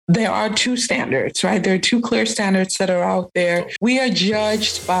there are two standards, right? There are two clear standards that are out there. We are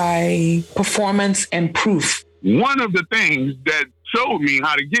judged by performance and proof. One of the things that showed me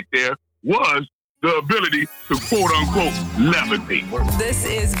how to get there was the ability to quote unquote levitate. This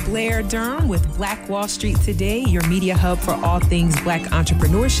is Blair Durham with Black Wall Street Today, your media hub for all things Black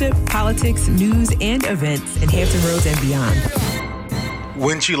entrepreneurship, politics, news, and events in Hampton Roads and beyond.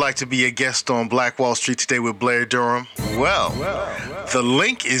 Wouldn't you like to be a guest on Black Wall Street Today with Blair Durham? Well, the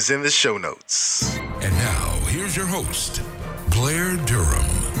link is in the show notes. And now, here's your host, Blair Durham.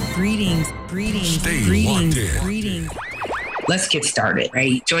 Greetings. Let's get started,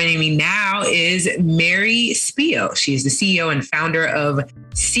 right? Joining me now is Mary Spio. She's the CEO and founder of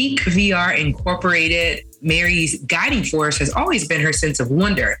Seek VR Incorporated. Mary's guiding force has always been her sense of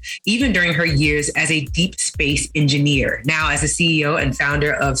wonder, even during her years as a deep space engineer. Now, as the CEO and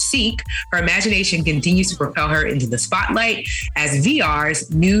founder of Seek, her imagination continues to propel her into the spotlight as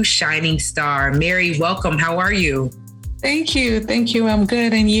VR's new shining star. Mary, welcome. How are you? Thank you. I'm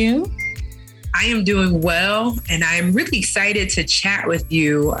good. And you? I am doing well, and I'm really excited to chat with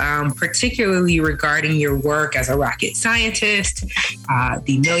you, particularly regarding your work as a rocket scientist,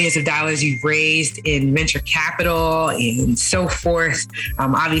 the millions of dollars you've raised in venture capital and so forth.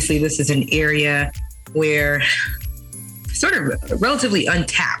 Obviously, this is an area where sort of relatively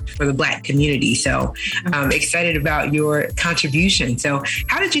untapped for the Black community. So I'm excited about your contribution. So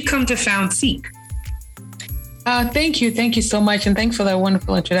how did you come to found Seek? Thank you so much. And thanks for that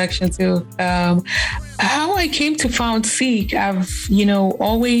wonderful introduction too. How I came to found Seek, I've,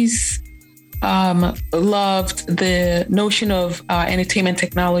 always loved the notion of entertainment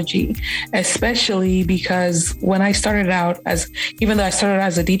technology, especially because when I started out even though I started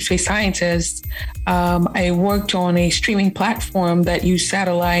as a deep space scientist, I worked on a streaming platform that used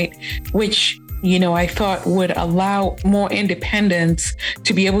satellite, which I thought would allow more independents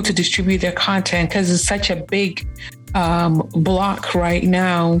to be able to distribute their content, because it's such a big block right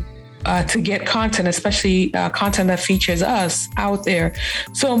now to get content, especially content that features us out there.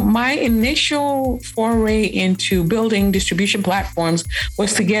 So my initial foray into building distribution platforms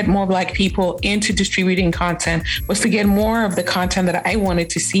was to get more Black people into distributing content, was to get more of the content that I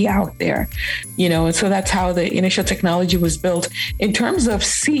wanted to see out there, and so that's how the initial technology was built. In terms of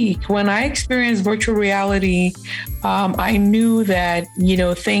Seek, when I experienced virtual reality, I knew that,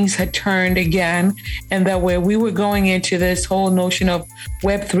 things had turned again, and that where we were going into this whole notion of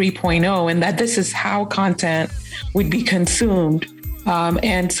Web 3.0, and that this is how content would be consumed.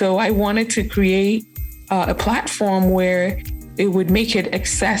 And so I wanted to create a platform where it would make it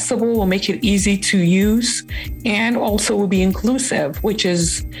accessible or make it easy to use, and also would be inclusive, which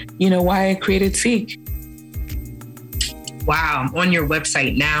is, why I created Seek. Wow. I'm on your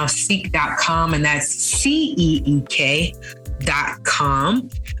website now, seek.com, and that's CEEK.com.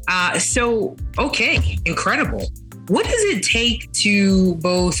 Okay, incredible. What does it take to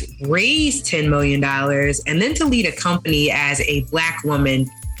both raise $10 million and then to lead a company as a Black woman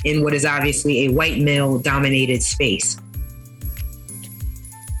in what is obviously a white male-dominated space?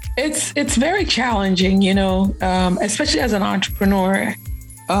 It's very challenging, especially as an entrepreneur,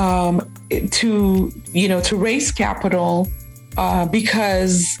 to raise capital,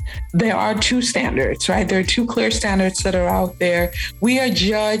 because there are two standards, right? There are two clear standards that are out there. We are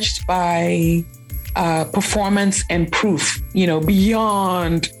judged by performance and proof,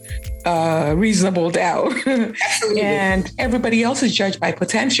 beyond reasonable doubt. And everybody else is judged by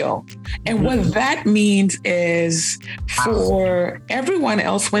potential. And what that means is for everyone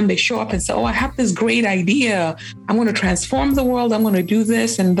else, when they show up and say, I have this great idea, I'm going to transform the world, I'm going to do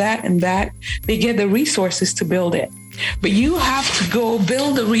this and that, they get the resources to build it. But you have to go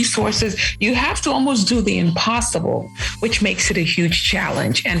build the resources. You have to almost do the impossible, which makes it a huge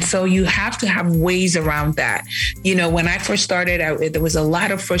challenge. And so you have to have ways around that. When I first started out, there was a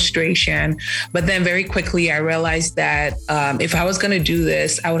lot of frustration, but then very quickly I realized that if I was going to do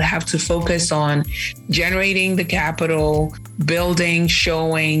this, I would have to focus on generating the capital, building,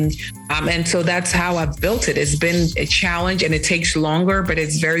 showing. And so that's how I've built it. It's been a challenge and it takes longer, but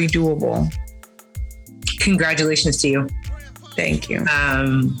it's very doable. Congratulations to you. Thank you.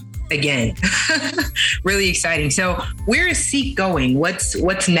 Again, really exciting. So where is Seek going?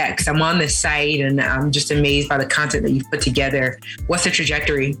 What's next? I'm on the site and I'm just amazed by the content that you've put together. What's the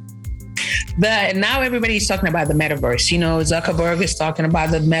trajectory? Now everybody's talking about the metaverse. Zuckerberg is talking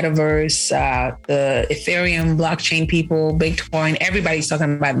about the metaverse, the Ethereum blockchain people, Bitcoin, everybody's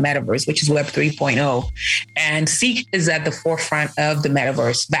talking about metaverse, which is Web 3.0. And Seek is at the forefront of the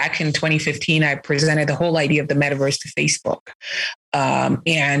metaverse. Back in 2015, I presented the whole idea of the metaverse to Facebook.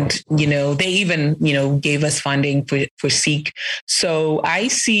 And, they even, gave us funding for Seek. So I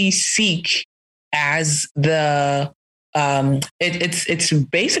see Seek as the it's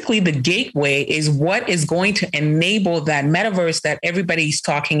basically the gateway, is what is going to enable that metaverse that everybody's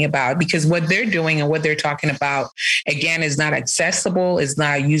talking about, because what they're doing and what they're talking about, again, is not accessible, is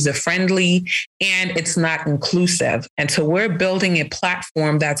not user friendly, and it's not inclusive. And so we're building a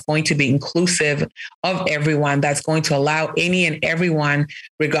platform that's going to be inclusive of everyone, that's going to allow any and everyone,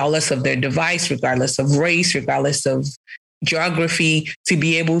 regardless of their device, regardless of race, regardless of geography, to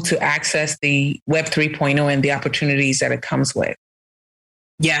be able to access the Web 3.0 and the opportunities that it comes with.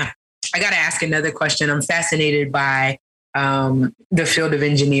 Yeah. I got to ask another question. I'm fascinated by the field of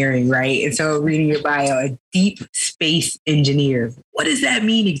engineering, right? And so reading your bio, a deep space engineer, what does that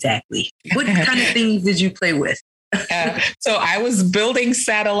mean exactly? What kind of things did you play with? So I was building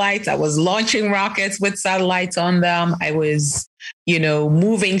satellites. I was launching rockets with satellites on them. I was,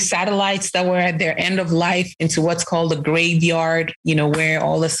 moving satellites that were at their end of life into what's called a graveyard, where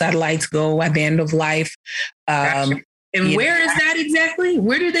all the satellites go at the end of life. Gotcha. And where is that exactly?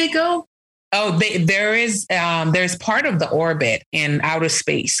 Where do they go? Oh, there's part of the orbit in outer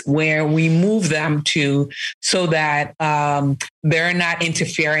space where we move them to, so that they're not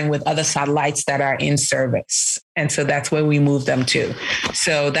interfering with other satellites that are in service. And so that's where we move them to.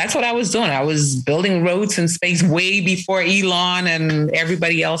 So that's what I was doing. I was building roads in space way before Elon and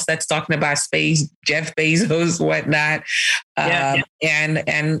everybody else that's talking about space, Jeff Bezos, whatnot. And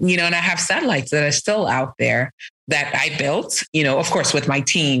I have satellites that are still out there that I built, of course, with my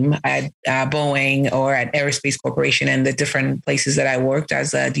team at Boeing or at Aerospace Corporation and the different places that I worked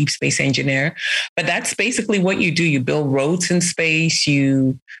as a deep space engineer. But that's basically what you do. You build roads in space,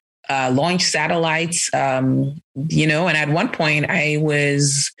 you launch satellites, and at one point I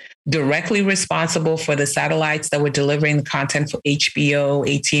was directly responsible for the satellites that were delivering the content for HBO,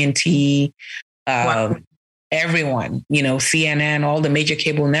 AT&T, wow. Everyone, CNN, all the major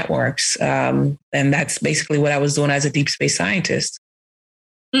cable networks. And that's basically what I was doing as a deep space scientist.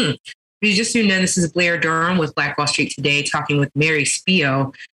 You just tuned in. This is Blair Durham with Black Wall Street Today, talking with Mary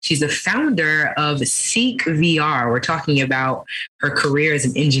Spio. She's the founder of Seek VR. We're talking about her career as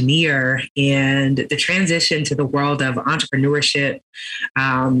an engineer and the transition to the world of entrepreneurship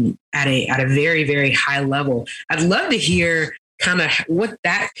at a very, very high level. I'd love to hear kind of what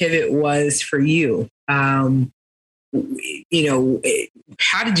that pivot was for you. How did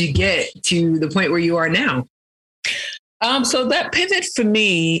you get to the point where you are now? So that pivot for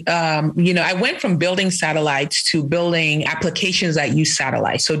me, I went from building satellites to building applications that use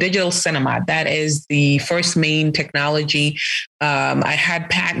satellites. So digital cinema, that is the first main technology. I had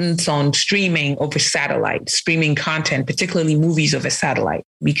patents on streaming over satellite, streaming content, particularly movies over satellite,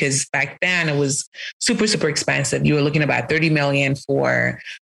 because back then it was super, super expensive. You were looking at about $30 million for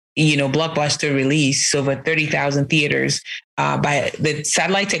blockbuster release over 30,000 theaters. By the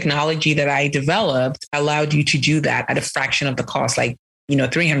satellite technology that I developed allowed you to do that at a fraction of the cost, like,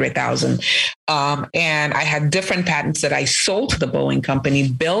 $300,000. And I had different patents that I sold to the Boeing company,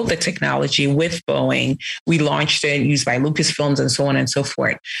 built the technology with Boeing. We launched it, used by Lucasfilms and so on and so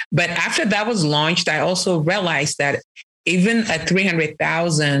forth. But after that was launched, I also realized that even at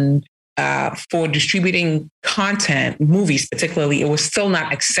 $300,000, for distributing content, movies particularly, it was still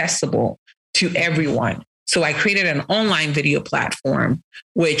not accessible to everyone. So I created an online video platform,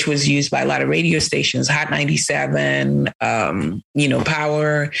 which was used by a lot of radio stations, Hot 97,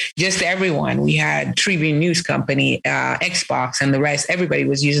 Power, just everyone. We had Tribune News Company, Xbox, and the rest. Everybody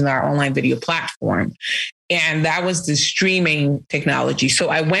was using our online video platform. And that was the streaming technology. So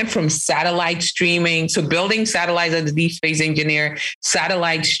I went from satellite streaming, so building satellites as a deep space engineer,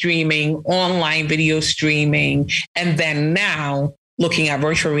 satellite streaming, online video streaming, and then now looking at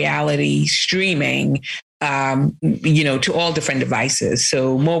virtual reality streaming, to all different devices.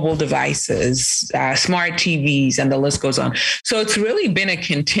 So mobile devices, smart TVs, and the list goes on. So it's really been a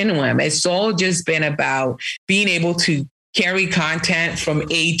continuum. It's all just been about being able to carry content from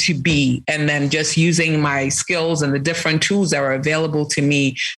A to B, and then just using my skills and the different tools that are available to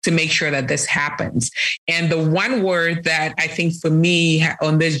me to make sure that this happens. And the one word that I think for me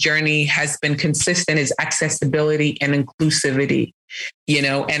on this journey has been consistent is accessibility and inclusivity,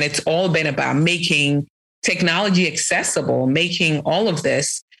 and it's all been about making technology accessible, making all of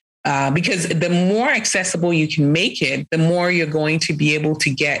this, because the more accessible you can make it, the more you're going to be able to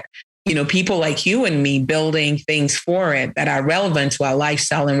get people like you and me building things for it that are relevant to our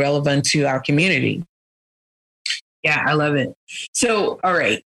lifestyle and relevant to our community. Yeah, I love it. So, all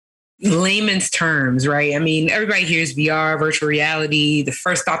right, layman's terms, right? I mean, everybody hears VR, virtual reality. The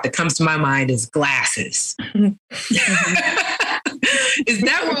first thought that comes to my mind is glasses. Is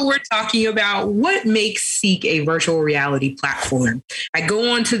that what we're talking about? What makes Seek a virtual reality platform? I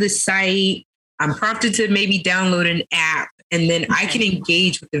go onto the site, I'm prompted to maybe download an app, and then I can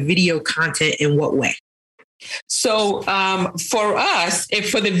engage with the video content in what way? So for us,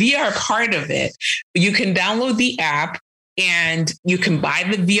 for the VR part of it, you can download the app and you can buy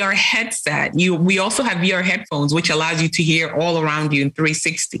the VR headset. We also have VR headphones, which allows you to hear all around you in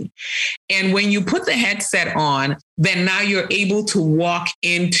 360. And when you put the headset on, then now you're able to walk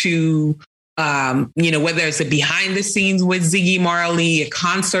into whether it's a behind the scenes with Ziggy Marley, a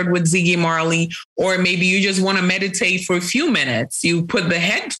concert with Ziggy Marley, or maybe you just want to meditate for a few minutes. You put the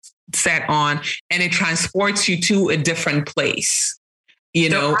headset on and it transports you to a different place.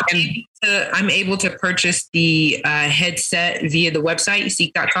 I'm able to purchase the headset via the website,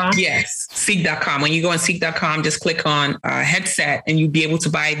 seek.com? Yes, seek.com. When you go on seek.com, just click on headset and you'll be able to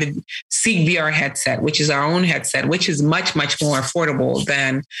buy the Seek VR headset, which is our own headset, which is much, much more affordable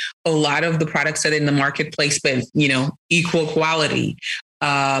than a lot of the products that are in the marketplace, but, equal quality.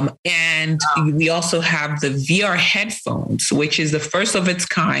 And we also have the VR headphones, which is the first of its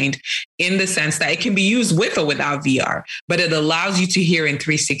kind in the sense that it can be used with or without VR, but it allows you to hear in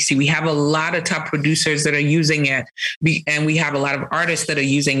 360. We have a lot of top producers that are using it, and we have a lot of artists that are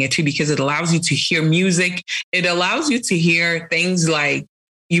using it too, because it allows you to hear music. It allows you to hear things like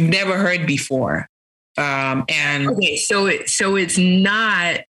you've never heard before. So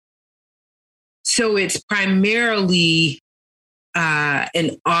it's primarily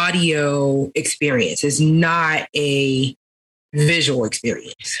an audio experience. It's not a visual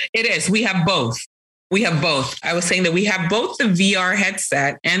experience. It is. We have both. I was saying that we have both the VR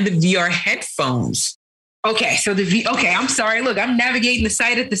headset and the VR headphones. Okay. So I'm sorry. Look, I'm navigating the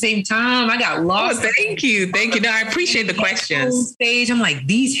site at the same time. I got lost. Oh, thank you. No, I appreciate the questions. Stage. I'm like,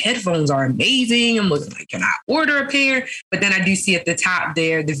 these headphones are amazing. I'm looking like, can I order a pair? But then I do see at the top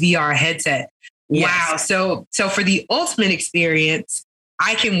there, the VR headset. Yes. Wow. So for the ultimate experience,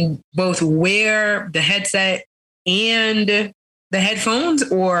 I can both wear the headset and the headphones,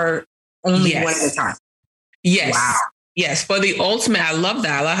 or only one at a time? Yes. Wow. Yes. For the ultimate, I love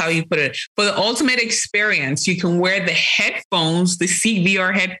that. I love how you put it. For the ultimate experience, you can wear the headphones, the Seek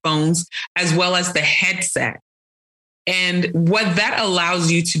VR headphones, as well as the headset. And what that allows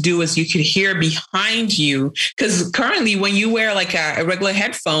you to do is you can hear behind you, because currently when you wear like a regular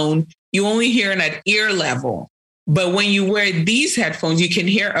headphone, you only hear it at ear level. But when you wear these headphones, you can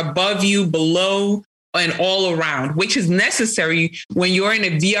hear above you, below, and all around, which is necessary when you're in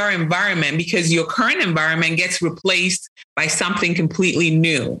a VR environment, because your current environment gets replaced by something completely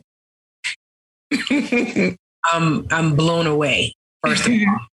new. I'm blown away, first of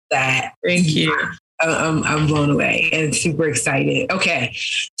all. Thank you. I'm blown away and super excited. Okay.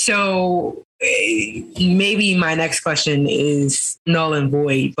 So maybe my next question is null and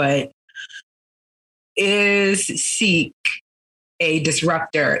void, but is Seek a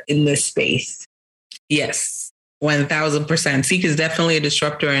disruptor in this space? Yes, 1000%. Seek is definitely a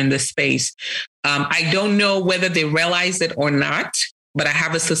disruptor in this space. I don't know whether they realize it or not, but I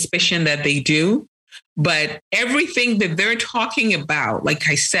have a suspicion that they do. But everything that they're talking about, like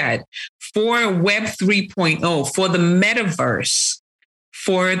I said, for Web 3.0, for the metaverse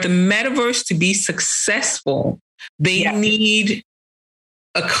to be successful, they need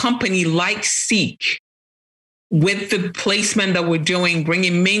a company like Seek, with the placement that we're doing,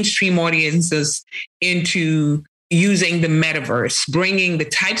 bringing mainstream audiences into using the metaverse, bringing the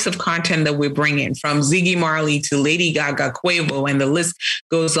types of content that we're bringing, from Ziggy Marley to Lady Gaga, Quavo, and the list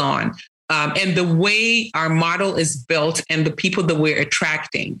goes on. And the way our model is built and the people that we're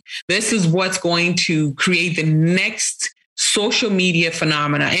attracting, this is what's going to create the next social media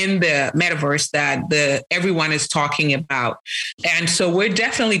phenomena in the metaverse that everyone is talking about. And so we're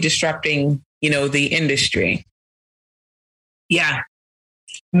definitely disrupting, the industry. Yeah.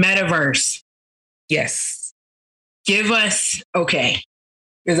 Metaverse. Yes. Give us, okay.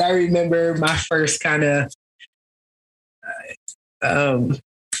 Because I remember my first kind of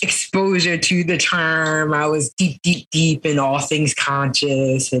exposure to the term. I was deep in all things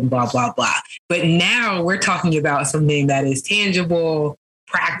conscious and blah, blah, blah. But now we're talking about something that is tangible,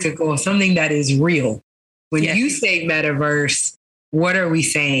 practical, something that is real. When you say metaverse, what are we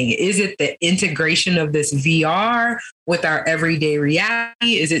saying? Is it the integration of this VR with our everyday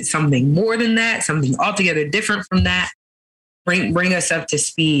reality? Is it something more than that? Something altogether different from that? Bring us up to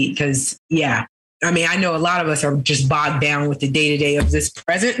speed, because I know a lot of us are just bogged down with the day-to-day of this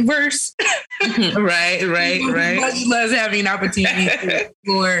present verse. Right. Much less having an opportunity to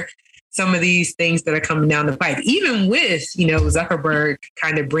explore some of these things that are coming down the pipe. Even with, Zuckerberg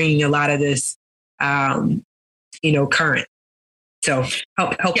kind of bringing a lot of this, current. So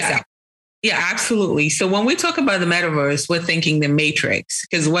help us out. Yeah, absolutely. So when we talk about the metaverse, we're thinking the matrix,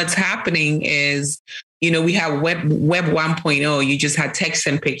 because what's happening is, we have web 1.0. You just had text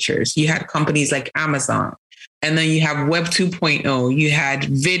and pictures. You had companies like Amazon. And then you have web 2.0. You had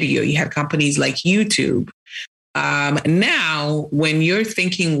video. You had companies like YouTube. Now, when you're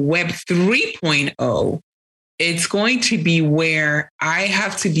thinking web 3.0, it's going to be where I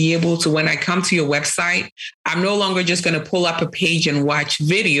have to be able to, when I come to your website, I'm no longer just going to pull up a page and watch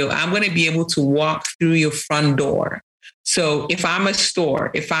video. I'm going to be able to walk through your front door. So if I'm a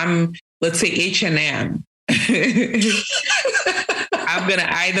store, if I'm, let's say H&M, I'm going to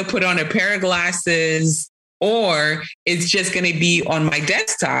either put on a pair of glasses or it's just going to be on my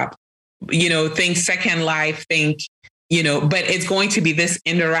desktop, think Second Life, think, but it's going to be this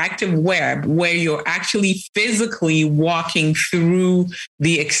interactive web where you're actually physically walking through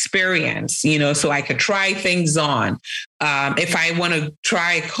the experience, so I could try things on. If I want to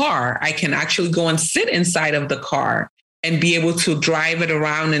try a car, I can actually go and sit inside of the car and be able to drive it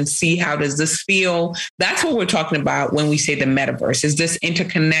around and see how does this feel. That's what we're talking about when we say the metaverse, is this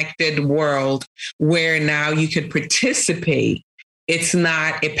interconnected world where now you could participate. It's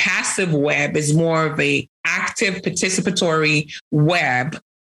not a passive web, it's more of a active participatory web.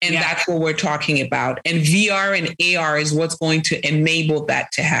 And that's what we're talking about. And VR and AR is what's going to enable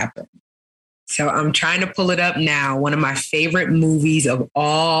that to happen. So I'm trying to pull it up now. One of my favorite movies of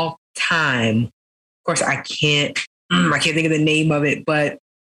all time. Of course, I can't think of the name of it, but,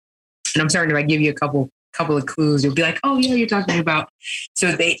 and I'm starting to give you a couple of clues. You'll be like, oh yeah, you're talking about.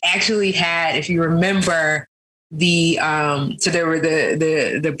 So they actually had, if you remember, so there were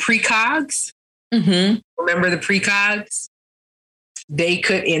the precogs. Mm-hmm. Remember the precogs? They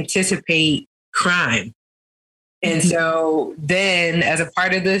could anticipate crime. And so then as a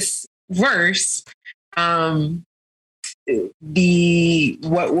part of this verse, what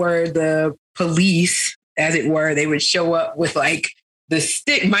were the police, as it were, they would show up with like the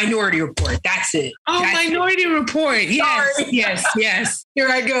stick. Minority Report. That's it. Oh, Minority Report. Yes. Sorry. Yes. Here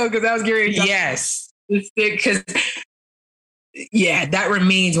I go. Cause I was getting yes. Because that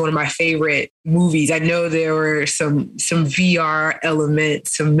remains one of my favorite movies. I know there were some VR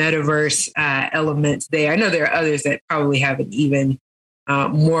elements, some metaverse elements there. I know there are others that probably have an even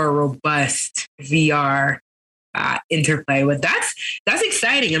more robust VR interplay. But that's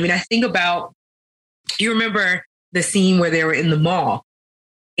exciting. I mean, I think about, you remember the scene where they were in the mall,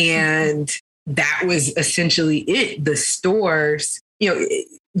 and that was essentially it. The stores, they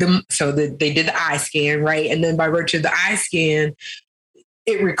did the eye scan, right? And then by virtue of the eye scan,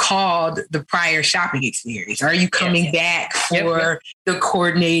 it recalled the prior shopping experience. Are you coming back for the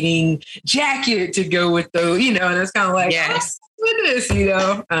coordinating jacket to go with the, and it's kind of like, yes, goodness,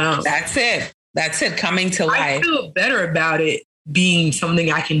 that's it. That's it. Coming to life. I feel better about it being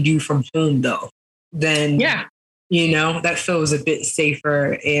something I can do from home though, than, that feels a bit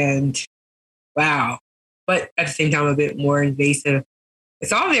safer and wow. But at the same time, a bit more invasive.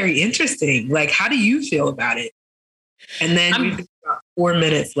 It's all very interesting. Like, how do you feel about it? And then we've got 4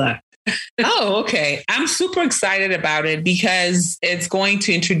 minutes left. Oh, okay. I'm super excited about it because it's going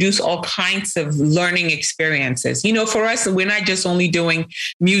to introduce all kinds of learning experiences. For us, we're not just only doing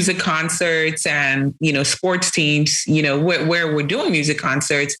music concerts and, sports teams, where we're doing music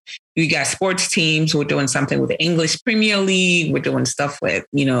concerts. We got sports teams. We're doing something with the English Premier League. We're doing stuff with,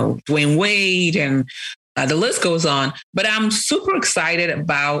 Dwayne Wade, and the list goes on. But I'm super excited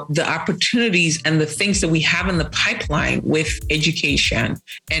about the opportunities and the things that we have in the pipeline with education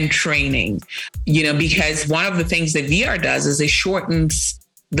and training, because one of the things that VR does is it shortens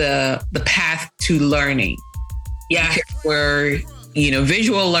the path to learning. Yeah. We're,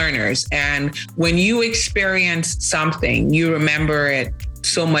 visual learners. And when you experience something, you remember it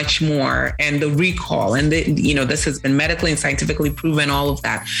so much more, and the recall, and this has been medically and scientifically proven, all of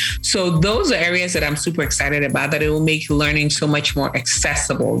that. So those are areas that I'm super excited about, that it will make learning so much more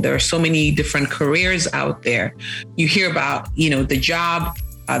accessible. There are so many different careers out there. You hear about, the job,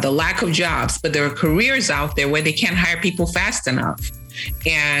 the lack of jobs, but there are careers out there where they can't hire people fast enough.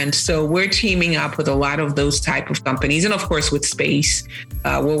 And so we're teaming up with a lot of those type of companies. And of course, with space,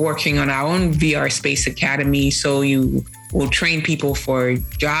 we're working on our own VR Space Academy. So we'll train people for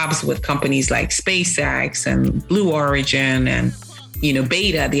jobs with companies like SpaceX and Blue Origin and,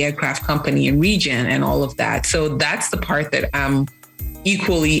 Beta, the aircraft company in Region, and all of that. So that's the part that I'm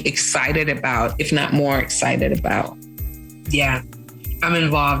equally excited about, if not more excited about. Yeah, I'm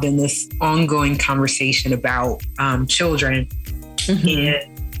involved in this ongoing conversation about children and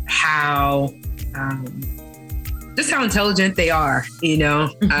how just how intelligent they are.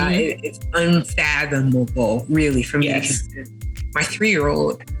 It's unfathomable, really, for me. my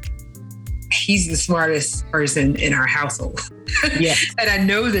 3-year-old, he's the smartest person in our household. Yeah. And I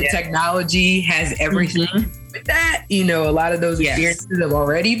know that technology has everything with that. You know, a lot of those experiences have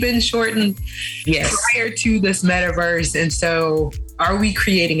already been shortened prior to this metaverse. And so are we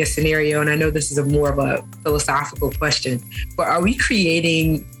creating a scenario? And I know this is more of a philosophical question, but are we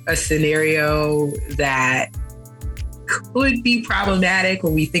creating a scenario that could be problematic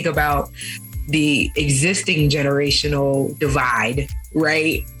when we think about the existing generational divide,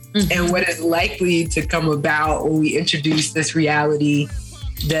 right? And what is likely to come about when we introduce this reality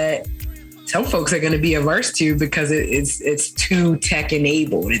that some folks are going to be averse to because it's too tech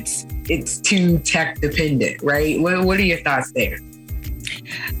enabled. It's too tech dependent, right? What are your thoughts there?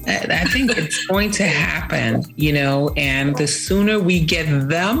 I think it's going to happen, you know, and the sooner we get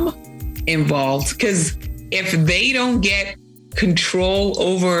them involved, because if they don't get control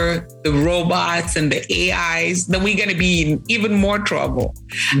over the robots and the AIs, then we're going to be in even more trouble.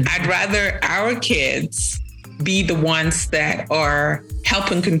 I'd rather our kids be the ones that are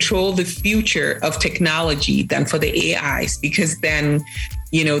helping control the future of technology than for the AIs, because then,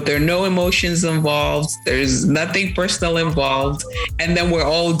 you know, there are no emotions involved. There's nothing personal involved. And then we're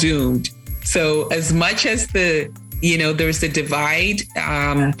all doomed. So as much as there's a divide.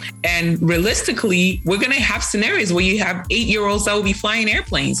 And realistically, we're going to have scenarios where you have 8-year-olds that will be flying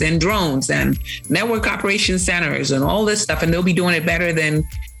airplanes and drones and network operations centers and all this stuff. And they'll be doing it better than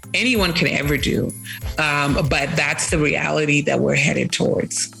anyone can ever do. But that's the reality that we're headed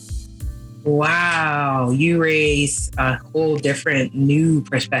towards. Wow. You raise a whole different new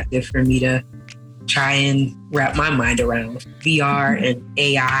perspective for me to try and wrap my mind around VR and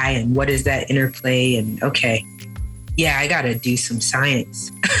AI and what is that interplay. And okay. Yeah, I got to do some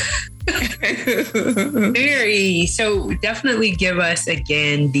science. So definitely give us,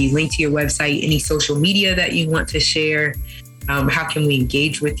 again, the link to your website, any social media that you want to share. How can we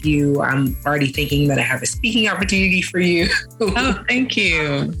engage with you? I'm already thinking that I have a speaking opportunity for you. Oh, thank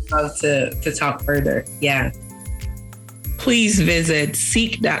you. I'd love to talk further. Yeah. Please visit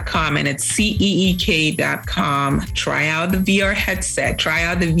seek.com, and it's CEEK.com. Try out the VR headset, try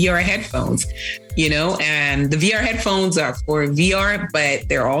out the VR headphones, you know, and the VR headphones are for VR, but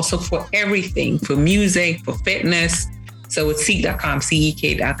they're also for everything, for music, for fitness. So it's seek.com,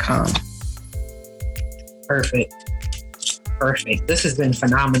 CEEK.com. Perfect. This has been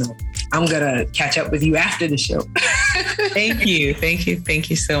phenomenal. I'm going to catch up with you after the show. Thank you. Thank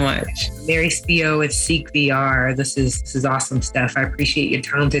you so much. Mary Spio with Seek VR. This is awesome stuff. I appreciate your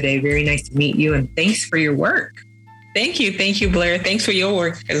time today. Very nice to meet you, and thanks for your work. Thank you, Blair. Thanks for your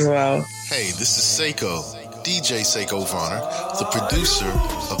work as well. Hey, this is Seiko, DJ Seiko Varner, the producer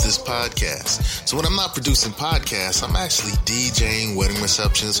of this podcast. So when I'm not producing podcasts, I'm actually DJing wedding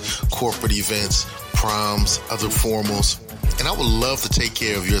receptions, corporate events, proms, other formals. And I would love to take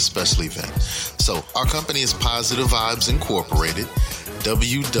care of your special event. So our company is Positive Vibes Incorporated,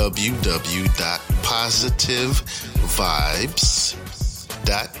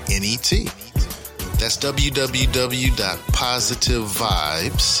 www.positivevibes.net. That's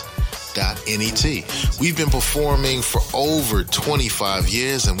www.positivevibes.net. We've been performing for over 25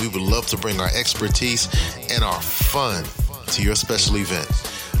 years, and we would love to bring our expertise and our fun to your special event.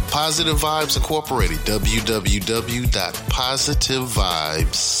 Positive Vibes Incorporated,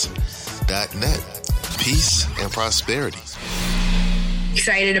 www.positivevibes.net. Peace and prosperity.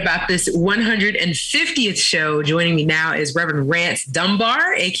 Excited about this 150th show. Joining me now is Reverend Rance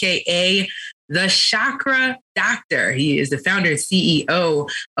Dunbar, aka the Chakra Doctor. He is the founder and CEO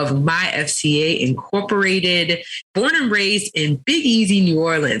of MyFCA Incorporated, born and raised in Big Easy, New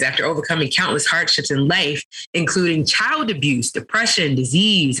Orleans, after overcoming countless hardships in life, including child abuse, depression,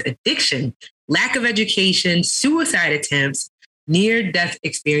 disease, addiction, lack of education, suicide attempts, near-death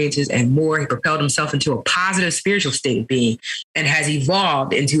experiences, and more. He propelled himself into a positive spiritual state of being and has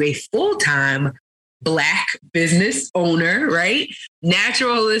evolved into a full-time Black business owner, right?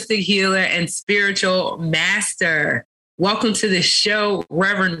 Natural holistic healer and spiritual master. Welcome to the show,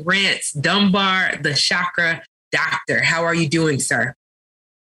 Reverend Rance Dunbar, the Chakra Doctor. How are you doing, sir?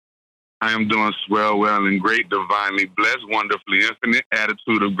 I am doing well and great, divinely blessed, wonderfully infinite.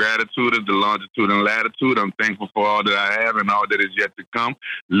 Attitude of gratitude is the longitude and latitude. I'm thankful for all that I have and all that is yet to come.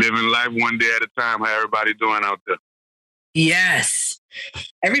 Living life one day at a time. How everybody doing out there? Yes.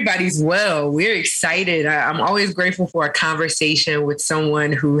 Everybody's well. We're excited. I'm always grateful for a conversation with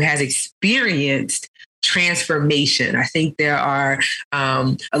someone who has experienced transformation. I think there are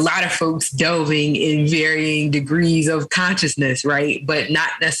a lot of folks delving in varying degrees of consciousness, right? But not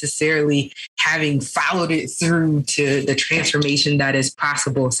necessarily having followed it through to the transformation that is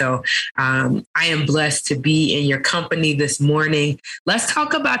possible. So I am blessed to be in your company this morning. Let's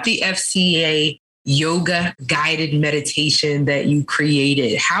talk about the FCA yoga guided meditation that you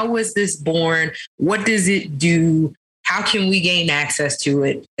created. How was this born? What does it do? How can we gain access to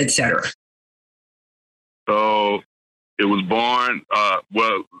it, et cetera? So it was born,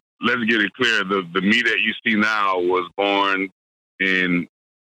 well, let's get it clear. The me that you see now was born in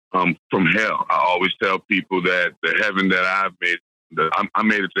from hell. I always tell people that the heaven that I've made, I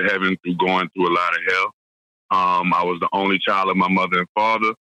made it to heaven through going through a lot of hell. I was the only child of my mother and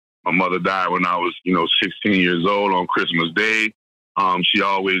father. My mother died when I was, 16 years old on Christmas Day. She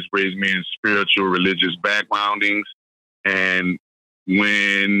always raised me in spiritual, religious backgroundings. And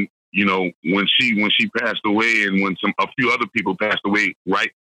when she passed away, and when a few other people passed away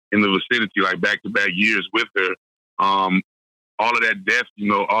right in the vicinity, like back-to-back years with her, all of that death,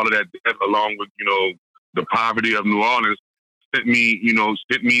 along with, the poverty of New Orleans, sent me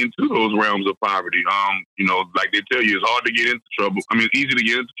into those realms of poverty. Like they tell you, it's hard to get into trouble. I mean, it's easy to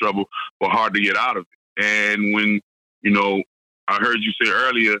get into trouble, but hard to get out of it. And when, I heard you say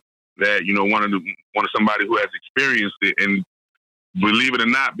earlier that, one of somebody who has experienced it, and believe it or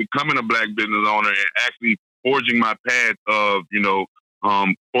not, becoming a Black business owner and actually forging my path of,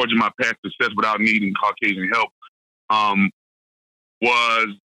 forging my path to success without needing Caucasian help, was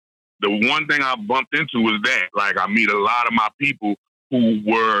the one thing I bumped into was that. Like, I meet a lot of my people who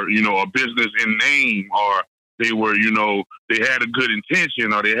were, a business in name, or they were, they had a good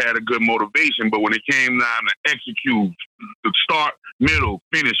intention, or they had a good motivation, but when it came time to execute, to start, middle,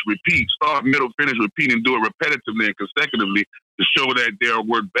 finish, repeat, start, middle, finish, repeat, and do it repetitively and consecutively to show that they're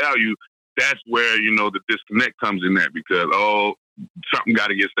worth value, that's where, the disconnect comes in that, because, something got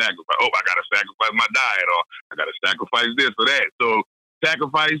to get sacrificed. I got to sacrifice my diet, or I got to sacrifice this or that. So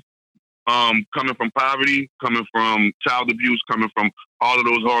sacrifice, coming from poverty, coming from child abuse, coming from all of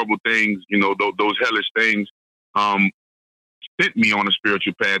those horrible things, those hellish things, sent me on a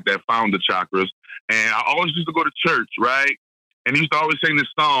spiritual path that found the chakras. And I always used to go to church, right? And he used to always sing this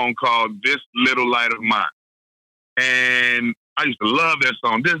song called "This Little Light of Mine." And I used to love that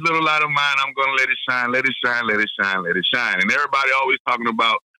song. This little light of mine, I'm going to let it shine, let it shine, let it shine, let it shine. And everybody always talking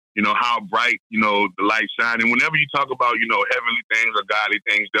about, how bright, the light shine. And whenever you talk about, heavenly things or godly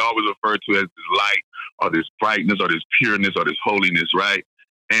things, they always refer to as this light or this brightness or this pureness or this holiness, right?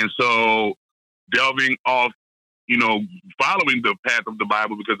 And so delving off, following the path of the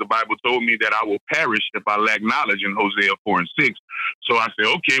Bible, because the Bible told me that I will perish if I lack knowledge in Hosea 4:6. So I said,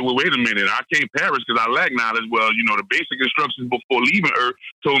 okay, well, wait a minute. I can't perish because I lack knowledge. Well, the basic instructions before leaving Earth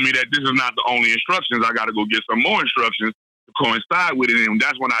told me that this is not the only instructions. I got to go get some more instructions to coincide with it. And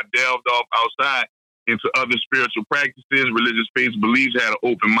that's when I delved off outside into other spiritual practices, religious faith beliefs, had an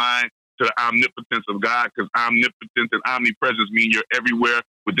open mind to the omnipotence of God, because omnipotence and omnipresence mean you're everywhere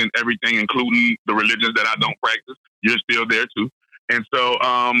within everything, including the religions that I don't practice. You're still there too. And so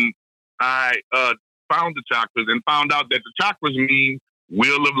I found the chakras and found out that the chakras mean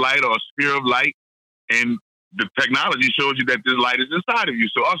wheel of light or sphere of light. And the technology shows you that this light is inside of you.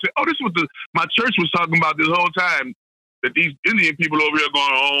 So I said, this is what my church was talking about this whole time, that these Indian people over here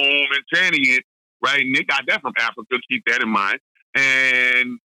going home and chanting it, right? And they got that from Africa. Keep that in mind.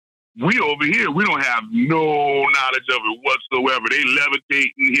 And we over here, we don't have no knowledge of it whatsoever. They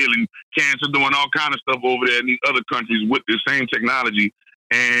levitating, healing cancer, doing all kind of stuff over there in these other countries with the same technology.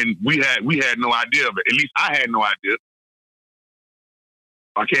 And we had no idea of it. At least I had no idea.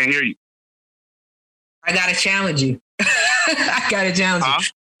 I can't hear you. I got to challenge you. I got to challenge you.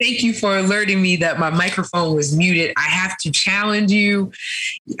 Thank you for alerting me that my microphone was muted. I have to challenge you.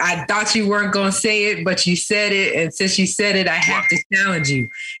 I thought you weren't going to say it, but you said it. And since you said it, I have to challenge you.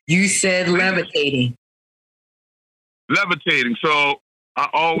 You said levitating. Levitating. So I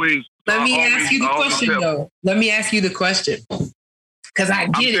always... Let me ask you the question, though. Let me ask you the question. Because I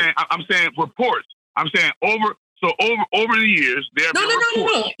get it. I'm saying reports. I'm saying over the years, there have been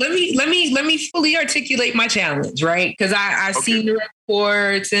reports. No. Let me fully articulate my challenge, right? Because I've seen the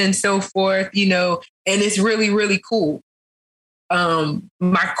reports and so forth, and it's really, really cool.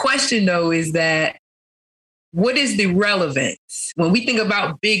 My question, though, is that what is the relevance when we think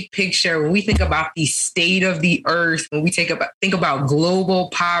about big picture, when we think about the state of the earth, when we think about global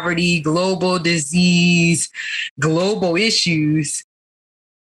poverty, global disease, global issues?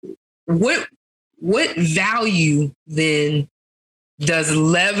 What value then does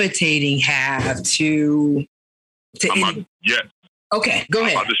levitating have to yes. Okay, go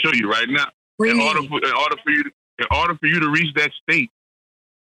ahead. I'm about to show you right now. In order for you to reach that state,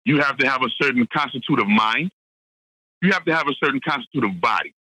 you have to have a certain constitutive mind. You have to have a certain constitutive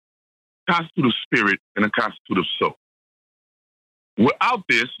body, constitutive spirit, and a constitutive soul. Without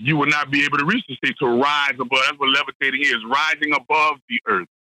this, you will not be able to reach the state to rise above. That's what levitating is, rising above the earth.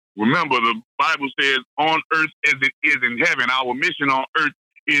 Remember, the Bible says, on earth as it is in heaven. Our mission on earth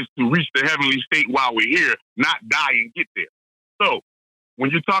is to reach the heavenly state while we're here, not die and get there. So when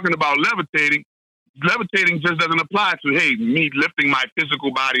you're talking about levitating just doesn't apply to, hey, me lifting my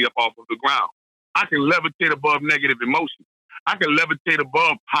physical body up off of the ground. I can levitate above negative emotions. I can levitate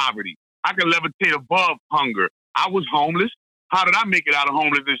above poverty. I can levitate above hunger. I was homeless. How did I make it out of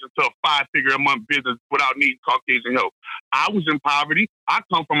homelessness into a 5-figure a month business without needing Caucasian help? I was in poverty. I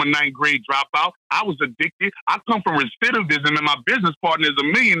come from a 9th grade dropout. I was addicted. I come from recidivism, and my business partner is a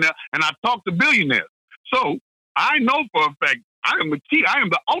millionaire, and I talk to billionaires. So I know for a fact I am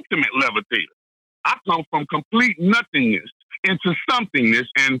the ultimate levitator. I come from complete nothingness into somethingness,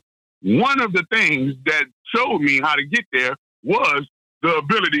 and one of the things that showed me how to get there was the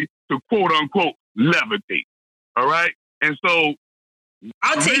ability to quote unquote levitate. All right. And so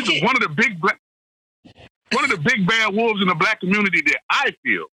I'll take it. One of the big bad wolves in the Black community that I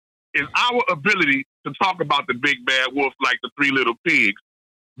feel is our ability to talk about the big bad wolf like the 3 little pigs,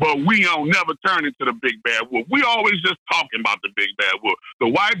 but we don't never turn into the big bad wolf. We always just talking about the big bad wolf. The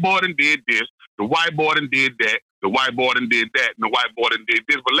white boy done did this, the white boy done did that, the white boy done did that, and the white boy done did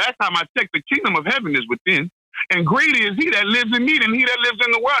this. But last time I checked, the kingdom of heaven is within. And greater is he that lives in me than he that lives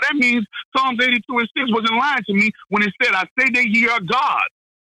in the world. That means Psalms 82:6 wasn't lying to me when it said, I say that ye are God.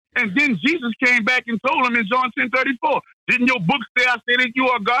 And then Jesus came back and told him in John 10:34, didn't your book say I say that you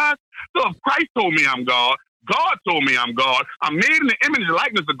are God? So if Christ told me I'm God, God told me I'm God, I'm made in the image and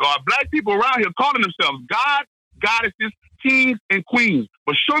likeness of God. Black people around here calling themselves God, goddesses, kings, and queens.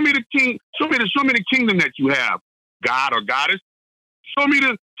 But show me the kingdom that you have, God or goddess. Show me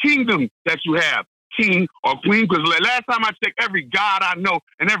the kingdom that you have, king or queen, because last time I checked, every god I know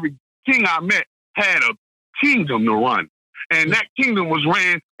and every king I met had a kingdom to run. And that kingdom was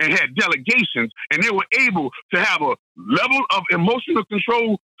ran and had delegations, and they were able to have a level of emotional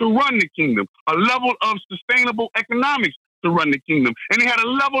control to run the kingdom, a level of sustainable economics to run the kingdom, and they had a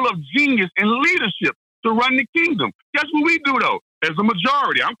level of genius and leadership to run the kingdom. Guess what we do though? As a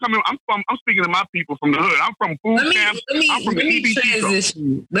majority, I'm speaking to my people from the hood. I'm from food camps. I'm from the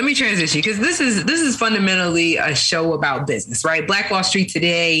EBT. Let me transition because this is fundamentally a show about business, right? Black Wall Street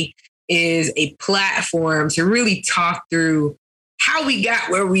Today is a platform to really talk through how we got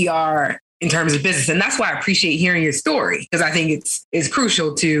where we are in terms of business, and that's why I appreciate hearing your story because I think it's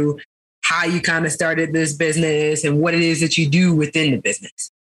crucial to how you kind of started this business and what it is that you do within the business.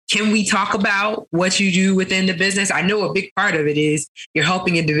 Can we talk about what you do within the business? I know a big part of it is you're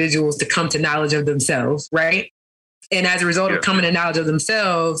helping individuals to come to knowledge of themselves, right? And as a result of coming to knowledge of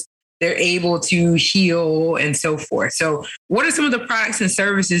themselves, they're able to heal and so forth. So what are some of the products and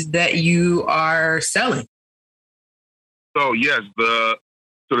services that you are selling? So yes, the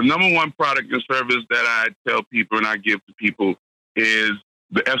number one product and service that I tell people and I give to people is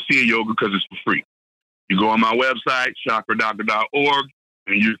the FCA yoga because it's for free. You go on my website, chakradoctor.org.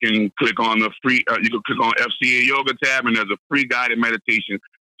 And you can click on the free, you can click on FCA Yoga tab, and there's a free guided meditation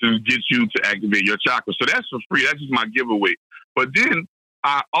to get you to activate your chakra. So that's for free. That's just my giveaway. But then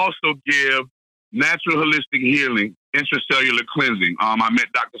I also give natural holistic healing, intracellular cleansing. I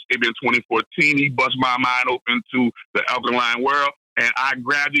met Dr. Sebi in 2014. He bust my mind open to the alkaline world. And I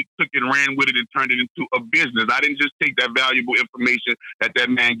grabbed it, took it, ran with it, and turned it into a business. I didn't just take that valuable information that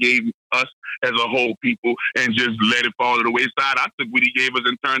man gave us as a whole people and just let it fall to the wayside. I took what he gave us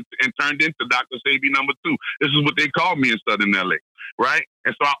and turned into Dr. Sebi number 2. This is what they call me in Southern LA, right?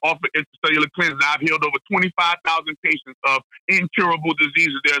 And so I offer intracellular cleansing. I've healed over 25,000 patients of incurable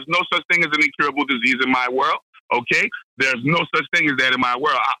diseases. There's no such thing as an incurable disease in my world. Okay, there's no such thing as that in my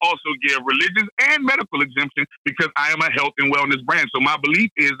world. I also give religious and medical exemption because I am a health and wellness brand. So my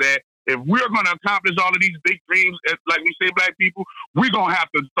belief is that if we're going to accomplish all of these big dreams, like we say, Black people, we're going to have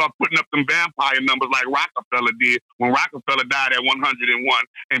to start putting up them vampire numbers like Rockefeller did when Rockefeller died at 101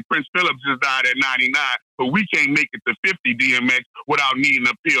 and Prince Philip just died at 99. But we can't make it to 50 DMX without needing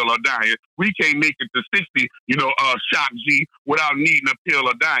a pill or dying. We can't make it to 60, Shock G without needing a pill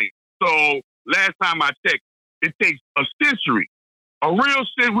or dying. So last time I checked, it takes a century, a real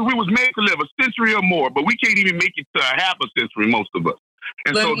century. We was made to live a century or more, but we can't even make it to a half a century, most of us.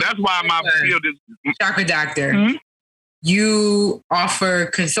 And so that's why my field is... Chakra Doctor, you offer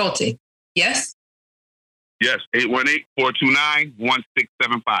consulting, yes? Yes,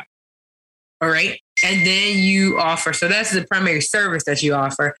 818-429-1675. All right. And then you offer, so that's the primary service that you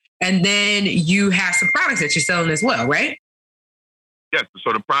offer. And then you have some products that you're selling as well, right? Yes.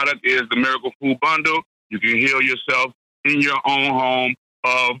 So the product is the Miracle Food Bundle. You can heal yourself in your own home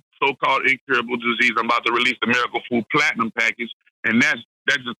of so-called incurable disease. I'm about to release the Miracle Food Platinum package, and that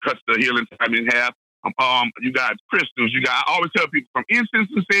just cuts the healing time in half. You got crystals. I always tell people from incense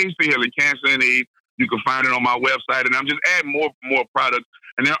and sage to healing cancer and AIDS. You can find it on my website, and I'm just adding more products,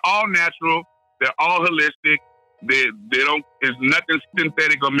 and they're all natural. They're all holistic. They don't. There's nothing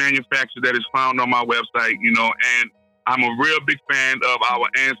synthetic or manufactured that is found on my website. And I'm a real big fan of our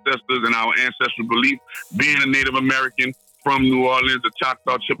ancestors and our ancestral belief. Being a Native American from New Orleans, a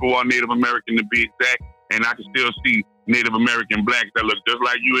Choctaw Chippewa Native American to be exact, and I can still see Native American blacks that look just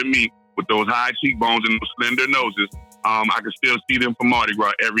like you and me with those high cheekbones and those slender noses. I can still see them for Mardi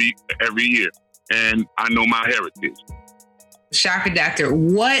Gras every year, and I know my heritage. Chakra Doctor,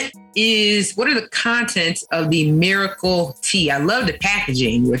 what are the contents of the Miracle Tea? I love the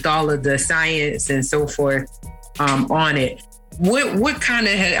packaging with all of the science and so forth on it. What kind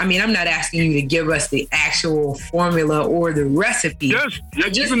of, I'm not asking you to give us the actual formula or the recipe. Yes,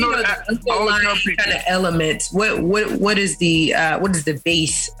 just the underlying kind of elements. What is the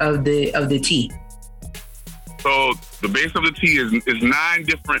base of the tea? So the base of the tea is nine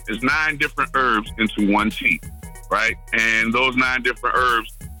different herbs into one tea, right? And those 9 different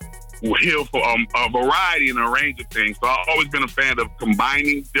herbs will heal for a variety and a range of things. So I've always been a fan of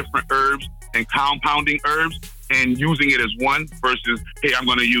combining different herbs and compounding herbs and using it as one versus, hey, I'm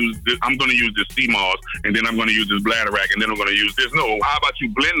going to use this sea moss, and then I'm going to use this bladderwrack, and then I'm going to use this. No, how about you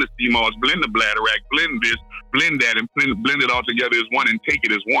blend the sea moss, blend the bladderwrack, blend this, blend that, and blend it all together as one and take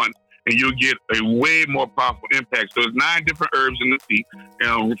it as one, and you'll get a way more powerful impact. So there's 9 different herbs in the tea.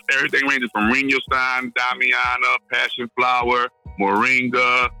 Everything ranges from Ringosan, Damiana, passion flower,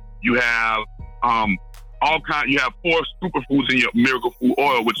 moringa. You have you have 4 superfoods in your Miracle Food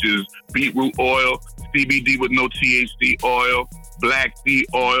oil, which is beetroot oil, CBD with no THC oil, black seed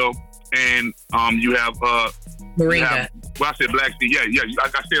oil, and you have moringa. I said black seed. Yeah.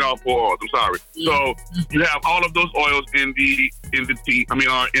 I said all 4 oils. I'm sorry. So you have all of those oils in the tea. in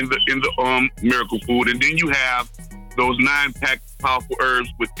the Miracle Food, and then you have those 9 packed powerful herbs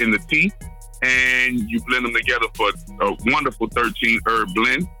within the tea, and you blend them together for a wonderful 13 herb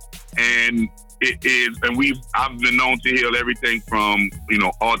blend. And I've been known to heal everything from,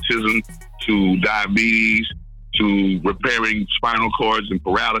 autism to diabetes to repairing spinal cords and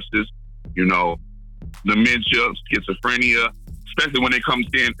paralysis, dementia, schizophrenia, especially when they come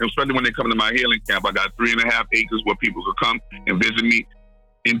to my healing camp. I got 3.5 acres where people could come and visit me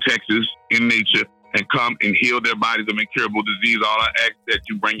in Texas, in nature, and come and heal their bodies of incurable disease. All I ask that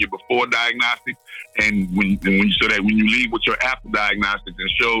you bring your before diagnostics, and when you leave with your after diagnostics and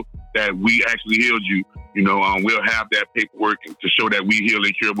show that we actually healed you, we'll have that paperwork to show that we heal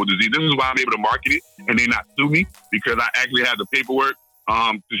incurable disease. This is why I'm able to market it and they not sue me, because I actually have the paperwork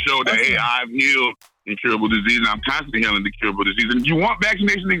to show that, hey, I've healed incurable disease and I'm constantly healing the curable disease. And if you want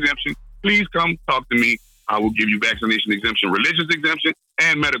vaccination exemption, please come talk to me. I will give you vaccination exemption, religious exemption,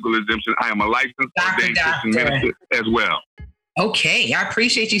 and medical exemption. I am a licensed ordained Christian minister as well. Okay, I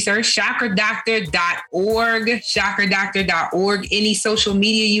appreciate you, sir. Chakradoctor.org, chakradoctor.org. Any social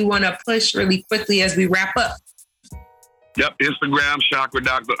media you want to push really quickly as we wrap up? Yep, Instagram,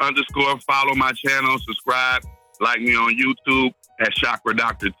 chakradoctor_. Follow my channel, subscribe, like me on YouTube at Chakra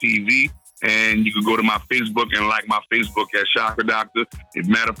Doctor TV. And you can go to my Facebook and like my Facebook at Chakra Doctor. As a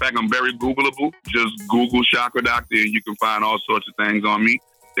matter of fact, I'm very Googleable. Just Google Chakra Doctor and you can find all sorts of things on me.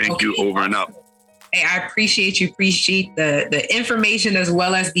 Thank you. Over and out. Hey, I appreciate the information as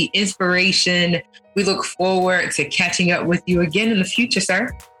well as the inspiration. We look forward to catching up with you again in the future, sir.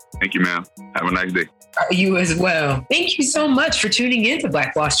 Thank you, ma'am. Have a nice day. You as well. Thank you so much for tuning in to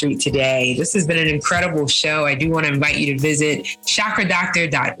Black Wall Street today. This has been an incredible show. I do want to invite you to visit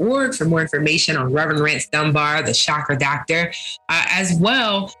chakradoctor.org for more information on Reverend Rance Dunbar, the Chakra Doctor. As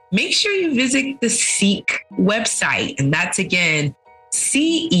well, make sure you visit the Seek website. And that's, again,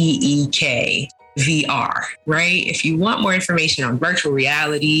 CEEK VR, right? If you want more information on virtual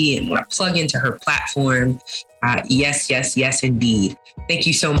reality and want to plug into her platform, yes, indeed. Thank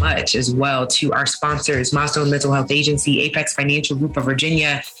you so much as well to our sponsors, Milestone Mental Health Agency, Apex Financial Group of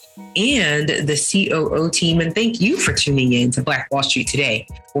Virginia, and the COO team. And thank you for tuning in to Black Wall Street today,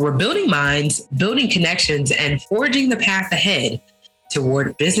 where we're building minds, building connections, and forging the path ahead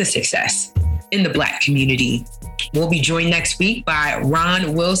toward business success in the Black community. We'll be joined next week by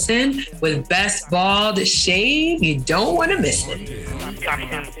Ron Wilson with Best Bald Shave. You don't want to miss it.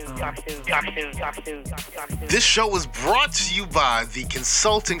 This show was brought to you by the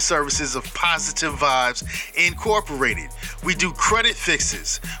consulting services of Positive Vibes Incorporated. We do credit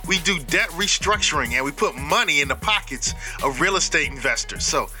fixes, we do debt restructuring, and we put money in the pockets of real estate investors.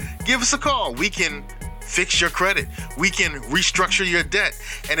 So give us a call. We can fix your credit. We can restructure your debt.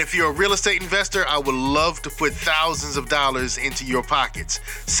 And if you're a real estate investor, I would love to put thousands of dollars into your pockets.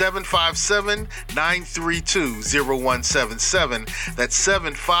 757-932-0177. That's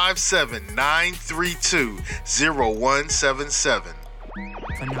 757-932-0177.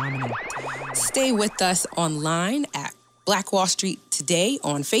 Phenomenal. Stay with us online at Black Wall Street Today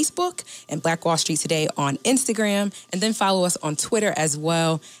on Facebook and Black Wall Street Today on Instagram, and then follow us on Twitter as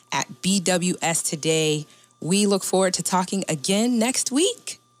well at BWS Today. We look forward to talking again next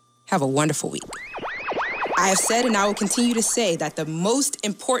week. Have a wonderful week. I have said and I will continue to say that the most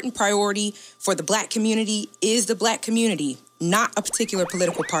important priority for the Black community is the Black community, not a particular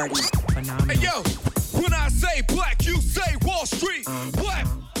political party. Hey, yo, when I say black, you say Wall Street.